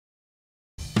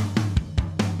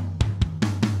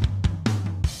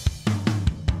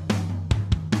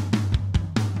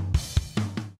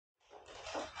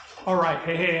All right,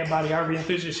 hey everybody, RV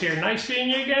Enthusiast here. Nice seeing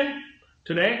you again.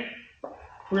 Today,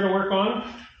 we're going to work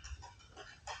on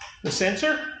the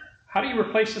sensor. How do you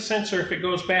replace the sensor if it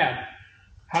goes bad?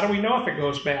 How do we know if it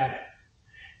goes bad?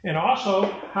 And also,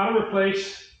 how to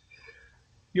replace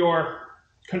your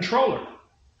controller.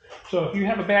 So if you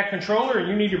have a bad controller and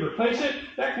you need to replace it,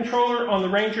 that controller on the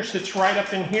Ranger sits right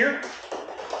up in here.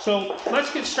 So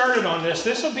let's get started on this.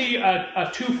 This will be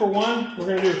a 2-for-1. We're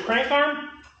going to do a crank arm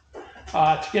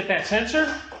to get that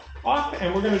sensor off,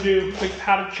 and we're going to do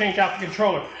how to change out the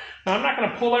controller. Now I'm not going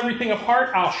to pull everything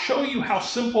apart. I'll show you how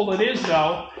simple it is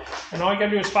though, and all you got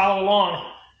to do is follow along,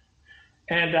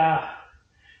 and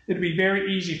it'll be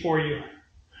very easy for you.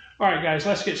 All right guys,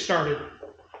 let's get started.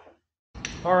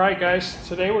 All right guys,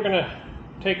 today we're going to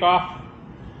take off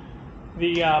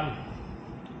the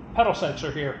pedal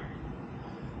sensor here.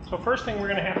 So first thing we're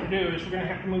going to have to do is we're going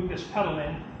to have to move this pedal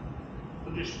in.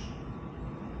 So just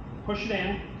push it in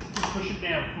and push it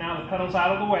down. Now the pedal's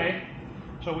out of the way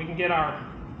so we can get our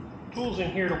tools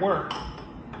in here to work.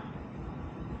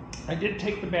 I did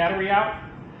take the battery out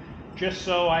just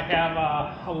so I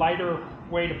have a lighter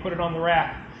way to put it on the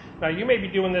rack. Now you may be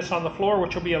doing this on the floor,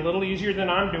 which will be a little easier than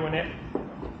I'm doing it.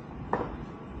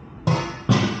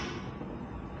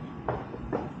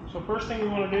 So first thing we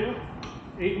want to do,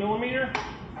 8mm,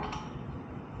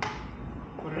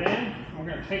 put it in. We're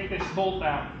going to take this bolt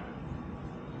out.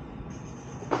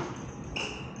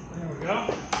 There we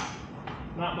go.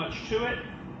 Not much to it.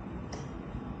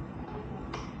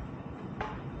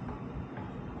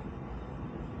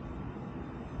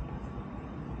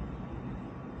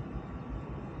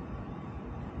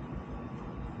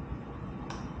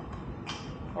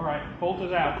 All right, bolt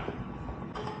is out.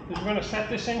 We're going to set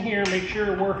this in here, make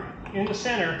sure we're in the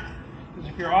center,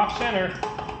 because if you're off center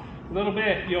a little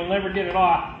bit, you'll never get it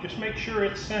off. Just make sure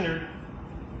it's centered.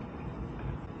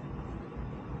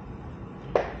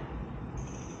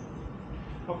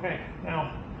 Okay,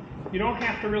 now you don't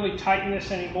have to really tighten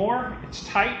this anymore. It's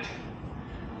tight.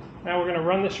 Now we're going to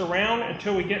run this around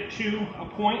until we get to a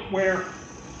point where,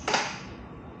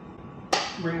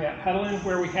 bring that pedal in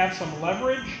where we have some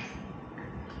leverage,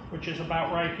 which is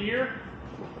about right here.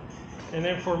 And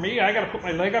then for me, I got to put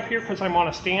my leg up here because I'm on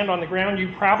a stand on the ground.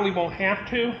 You probably won't have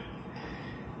to.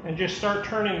 And just start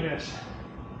turning this.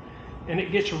 And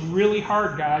it gets really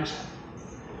hard, guys.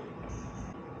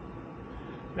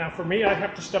 Now for me, I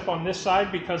have to step on this side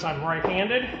because I'm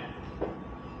right-handed.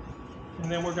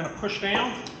 And then we're going to push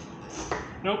down.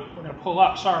 Nope, we're going to pull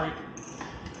up, sorry.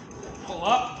 Pull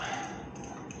up.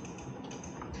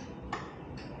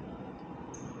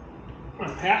 I'm going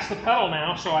to pass the pedal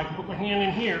now so I can put my hand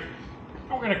in here.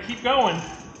 And we're going to keep going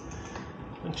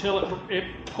until it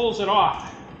pulls it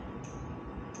off.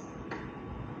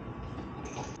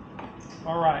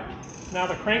 All right, now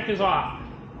the crank is off.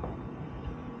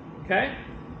 Okay?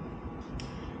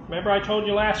 Remember I told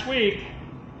you last week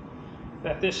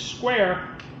that this is square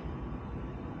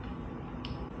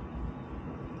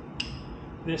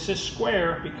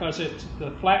because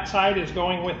the flat side is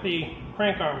going with the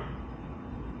crank arm.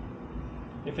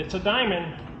 If it's a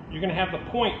diamond, you're going to have the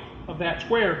point of that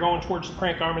square going towards the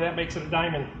crank arm, and that makes it a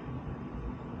diamond.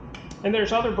 And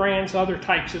there's other brands, other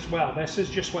types as well. This is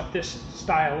just what this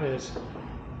style is.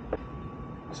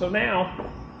 So now,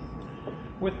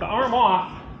 with the arm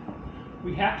off,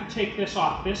 we have to take this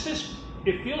off. It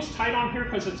feels tight on here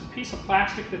because it's a piece of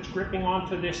plastic that's gripping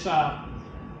onto this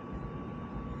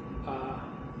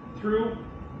through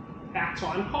axle.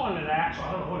 I'm calling it an axle,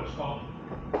 I don't know what it's called.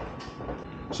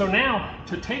 So now,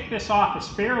 to take this off is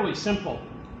fairly simple.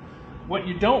 What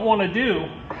you don't want to do,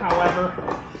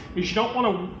 however, is you don't want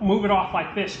to move it off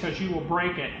like this because you will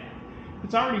break it. If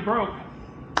it's already broke,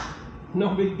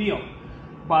 no big deal.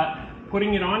 But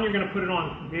putting it on, you're going to put it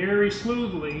on very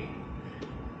smoothly.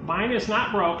 Mine is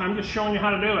not broke, I'm just showing you how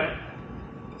to do it.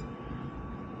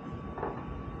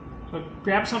 So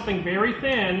grab something very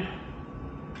thin,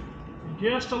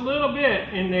 just a little bit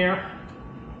in there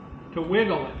to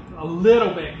wiggle it. A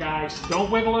little bit, guys. Don't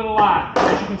wiggle it a lot.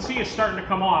 As you can see, it's starting to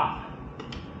come off.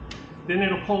 Then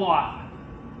it'll pull off.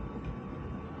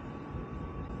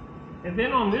 And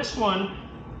then on this one,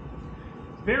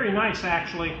 very nice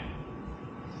actually.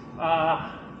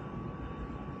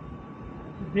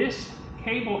 This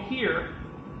cable here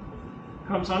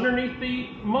comes underneath the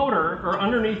motor, or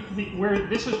underneath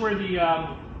this is where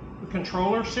the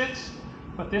controller sits,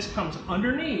 but this comes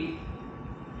underneath,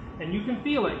 and you can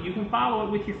feel it. You can follow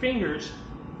it with your fingers.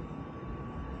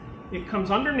 It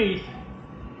comes underneath.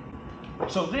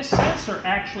 So this sensor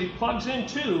actually plugs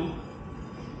into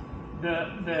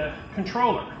the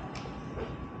controller.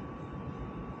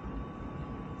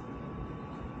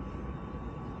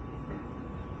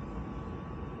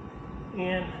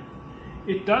 and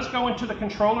it does go into the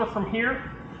controller from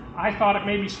here. I thought it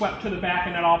maybe swept to the back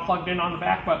and it all plugged in on the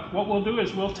back, but what we'll do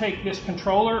is we'll take this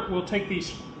controller, we'll take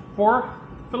these 4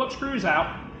 Phillips screws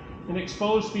out and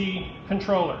expose the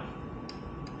controller.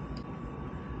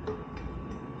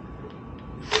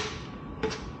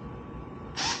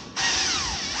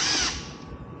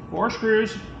 Four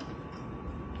screws.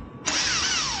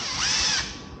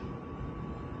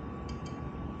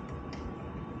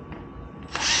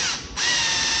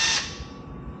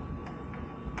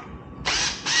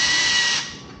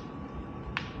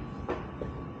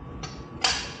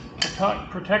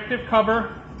 Protective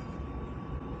cover.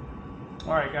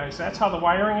 Alright guys, that's how the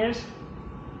wiring is.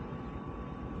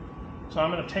 So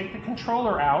I'm going to take the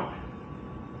controller out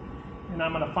and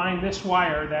I'm going to find this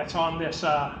wire that's on this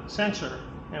sensor,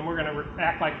 and we're going to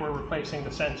act like we're replacing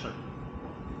the sensor.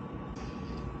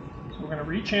 So we're going to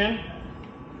reach in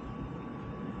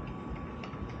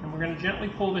and we're going to gently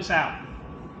pull this out.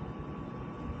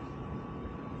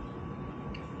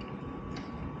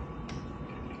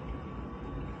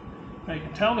 Now you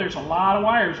can tell there's a lot of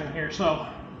wires in here, so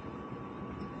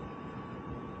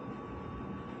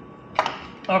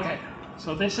okay,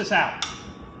 so this is out.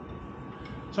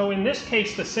 So in this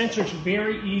case, the sensor is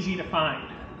very easy to find.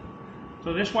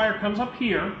 So this wire comes up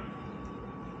here,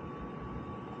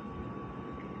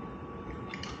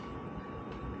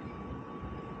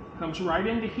 comes right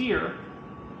into here.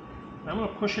 I'm going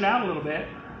to push it out a little bit.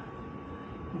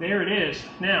 There it is.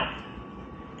 Now,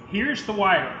 here's the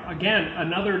wire. Again,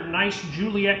 another nice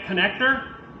Juliet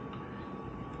connector.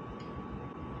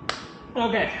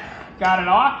 Okay, got it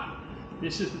off.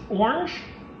 This is orange.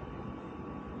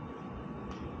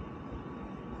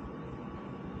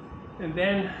 And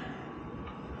then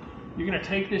you're going to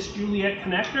take this Juliet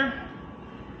connector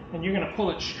and you're going to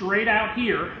pull it straight out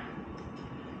here.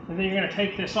 And then you're going to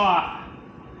take this off.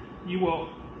 You will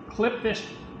clip this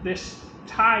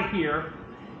tie here,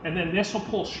 and then this will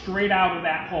pull straight out of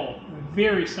that hole.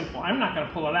 Very simple. I'm not going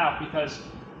to pull it out because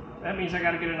that means I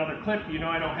got to get another clip. You know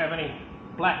I don't have any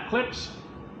black clips.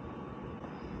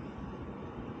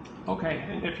 Okay,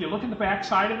 and if you look at the back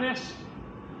side of this,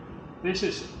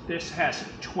 this has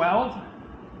 12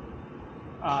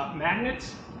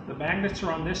 magnets. The magnets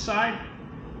are on this side.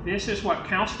 This is what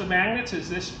counts the magnets. As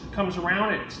this comes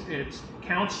around, it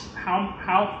counts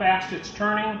how fast it's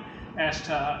turning as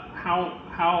to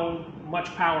how much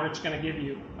power it's going to give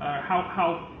you,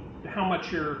 how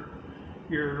much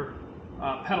your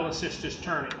pedal assist is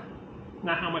turning.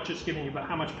 Not how much it's giving you, but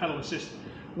how much pedal assist,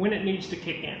 when it needs to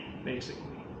kick in, basically.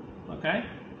 Okay?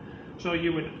 So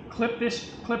you would clip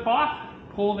this clip off,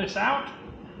 pull this out,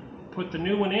 put the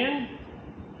new one in,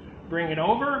 bring it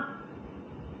over,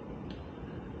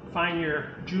 find your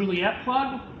Juliet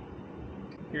plug.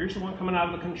 Here's the one coming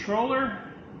out of the controller.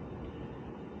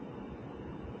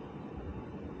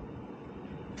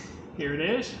 Here it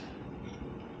is.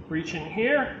 Reach in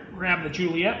here, grab the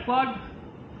Juliet plug.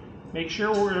 Make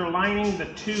sure we're aligning the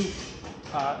 2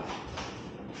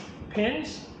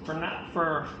 pins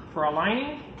for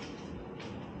aligning.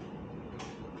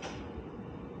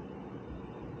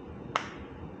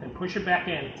 And push it back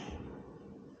in.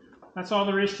 That's all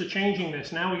there is to changing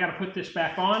this. Now we got to put this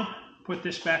back on, put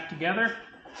this back together.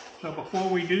 So before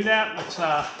we do that,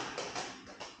 let's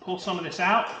pull some of this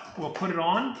out. We'll put it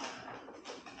on.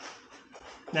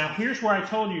 Now here's where I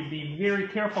told you, be very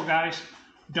careful guys.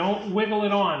 Don't wiggle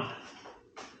it on.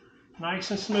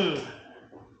 Nice and smooth.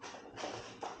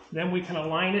 Then we can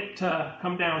align it to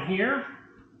come down here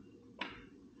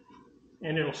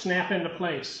and it'll snap into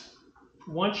place.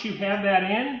 Once you have that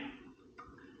in,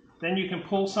 then you can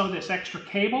pull some of this extra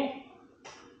cable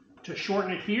to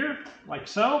shorten it here, like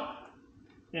so.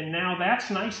 And now that's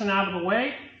nice and out of the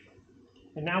way.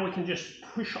 And now we can just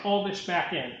push all this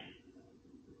back in.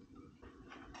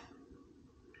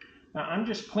 Now I'm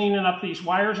just cleaning up these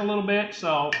wires a little bit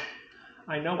so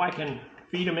I know I can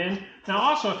feed them in. Now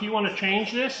also, if you want to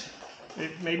change this,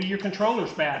 maybe your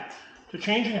controller's bad. To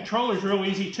change a controller is real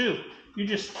easy too. You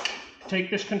just take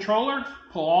this controller,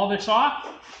 pull all this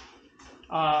off,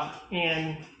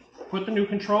 and put the new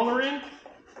controller in.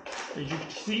 As you can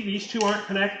see, these 2 aren't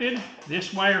connected.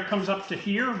 This wire comes up to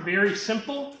here, very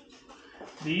simple.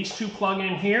 These 2 plug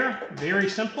in here, very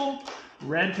simple.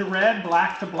 Red to red,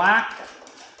 black to black.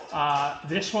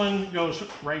 This one goes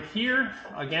right here,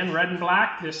 again red and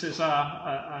black. This is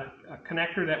a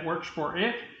connector that works for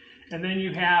it. And then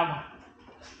you have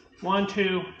 1,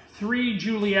 2, 3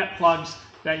 Juliet plugs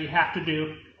that you have to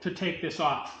do to take this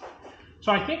off.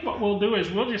 So I think what we'll do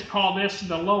is we'll just call this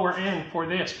the lower end for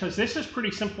this, because this is pretty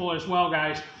simple as well,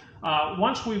 guys.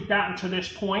 Once we've gotten to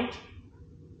this point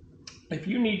if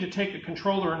you need to take a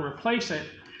controller and replace it,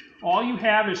 all you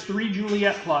have is 3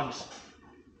 Juliet plugs.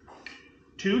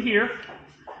 2 here.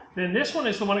 Then this one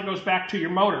is the one that goes back to your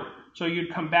motor. So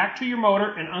you'd come back to your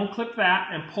motor and unclip that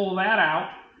and pull that out.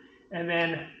 And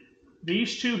then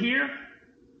these 2 here,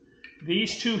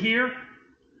 these 2 here,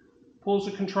 pulls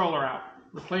the controller out.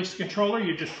 Replace the controller,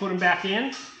 you just put them back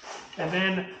in. And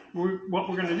then what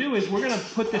we're going to do is we're going to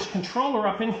put this controller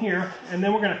up in here, and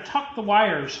then we're going to tuck the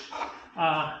wires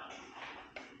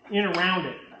in around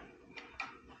it.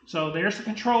 So there's the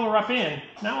controller up in.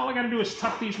 Now all I got to do is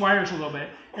tuck these wires a little bit.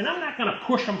 And I'm not going to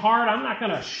push them hard. I'm not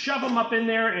going to shove them up in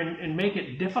there and make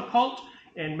it difficult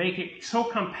and make it so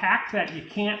compact that you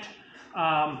can't,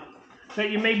 that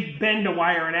you may bend a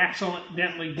wire and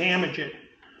accidentally damage it.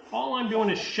 All I'm doing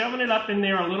is shoving it up in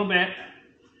there a little bit,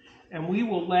 and we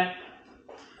will let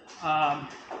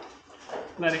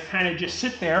it kind of just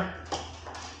sit there.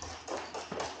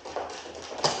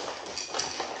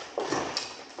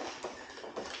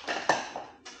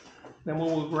 Then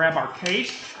we'll grab our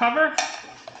case cover.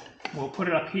 We'll put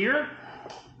it up here.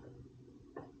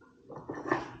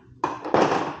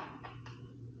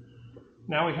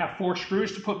 Now we have 4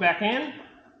 screws to put back in.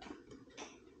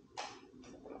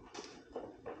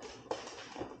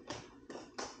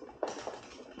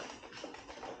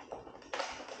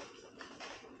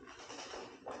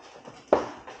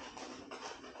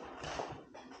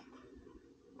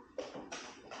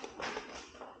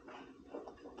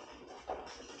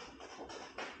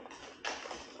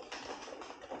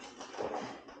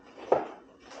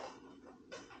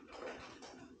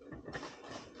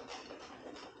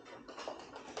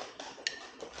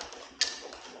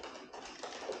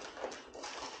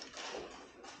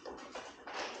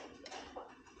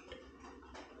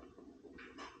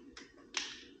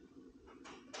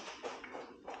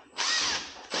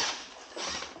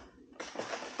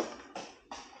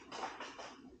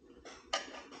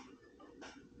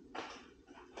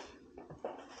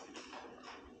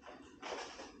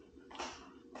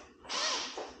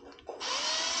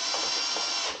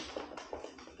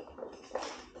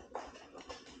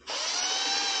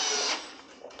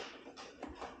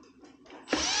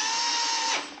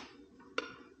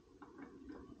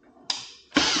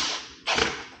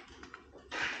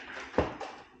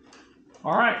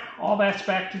 All right, all that's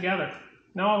back together.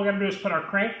 Now all we got to do is put our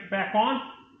crank back on,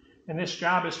 and this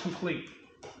job is complete.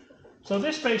 So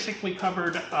this basically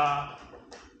covered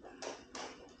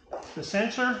the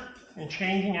sensor and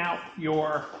changing out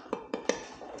your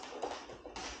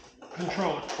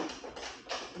controller.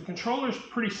 The controller is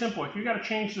pretty simple. If you got to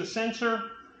change the sensor,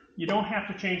 you don't have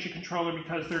to change the controller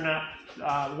because they're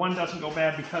not, one doesn't go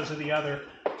bad because of the other.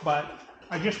 But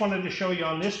I just wanted to show you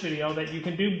on this video that you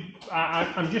can do,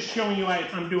 I'm just showing you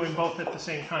I'm doing both at the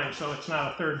same time, so it's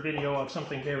not a third video of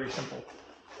something very simple.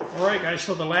 All right, guys,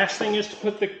 so the last thing is to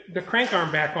put the crank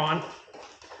arm back on.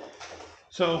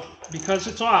 So because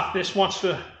it's off, this wants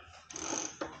to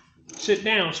sit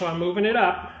down, so I'm moving it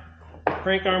up.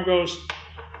 Crank arm goes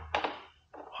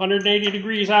 180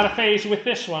 degrees out of phase with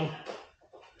this one.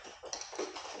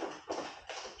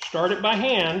 Start it by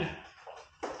hand.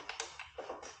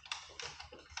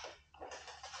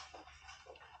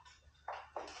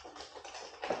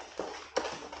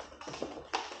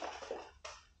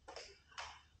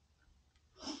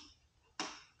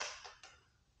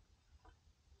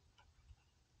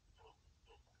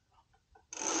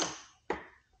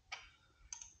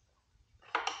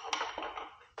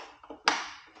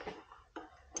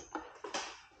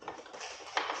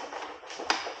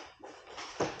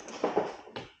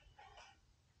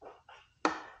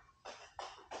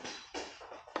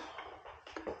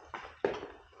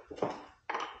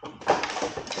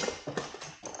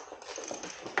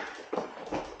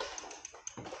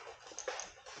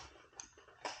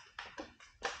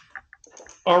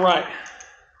 All right,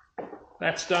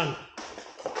 that's done.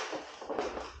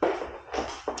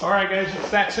 All right, guys,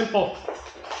 it's that simple.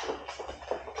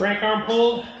 Crank arm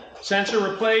pulled, sensor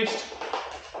replaced,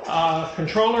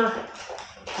 controller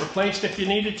replaced if you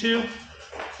needed to.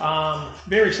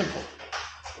 Very simple.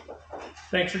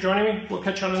 Thanks for joining me. We'll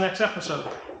catch you on the next episode.